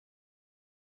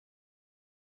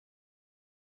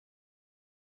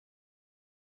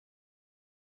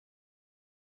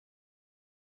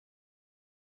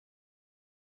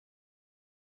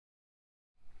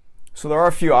So there are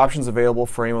a few options available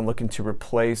for anyone looking to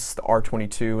replace the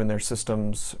R22 in their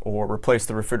systems or replace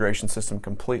the refrigeration system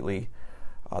completely.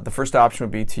 The first option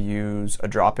would be to use a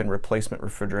drop-in replacement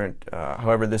refrigerant.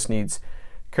 However, this needs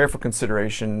careful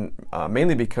consideration,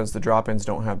 mainly because the drop-ins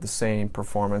don't have the same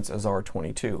performance as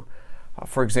R22.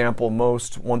 For example,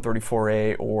 most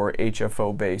 134A or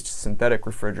HFO-based synthetic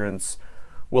refrigerants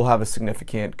will have a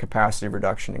significant capacity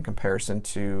reduction in comparison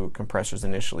to compressors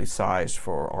initially sized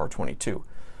for R22.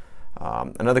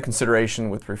 Another consideration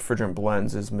with refrigerant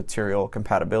blends is material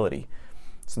compatibility.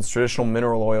 Since traditional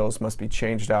mineral oils must be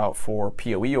changed out for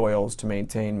POE oils to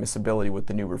maintain miscibility with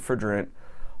the new refrigerant,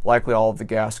 likely all of the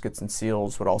gaskets and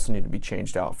seals would also need to be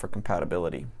changed out for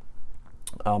compatibility.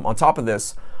 On top of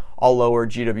this, all lower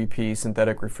GWP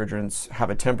synthetic refrigerants have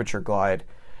a temperature glide,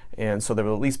 and so there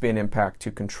will at least be an impact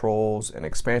to controls and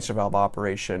expansion valve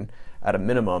operation at a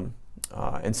minimum.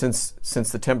 And since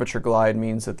the temperature glide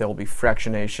means that there will be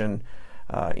fractionation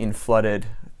in flooded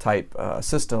type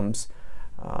systems,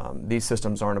 these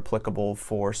systems aren't applicable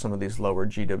for some of these lower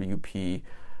GWP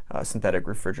synthetic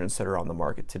refrigerants that are on the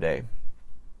market today.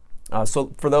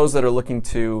 So for those that are looking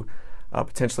to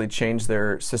potentially change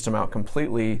their system out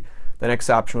completely, the next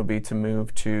option would be to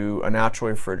move to a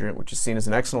natural refrigerant, which is seen as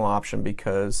an excellent option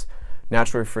because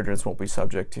natural refrigerants won't be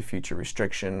subject to future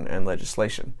restriction and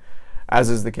legislation, as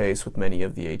is the case with many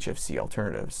of the HFC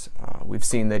alternatives. We've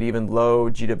seen that even low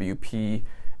GWP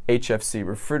HFC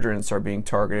refrigerants are being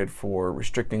targeted for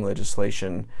restricting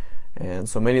legislation, and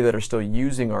so many that are still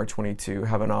using R22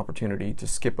 have an opportunity to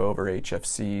skip over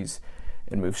HFCs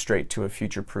and move straight to a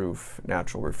future-proof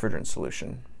natural refrigerant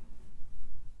solution.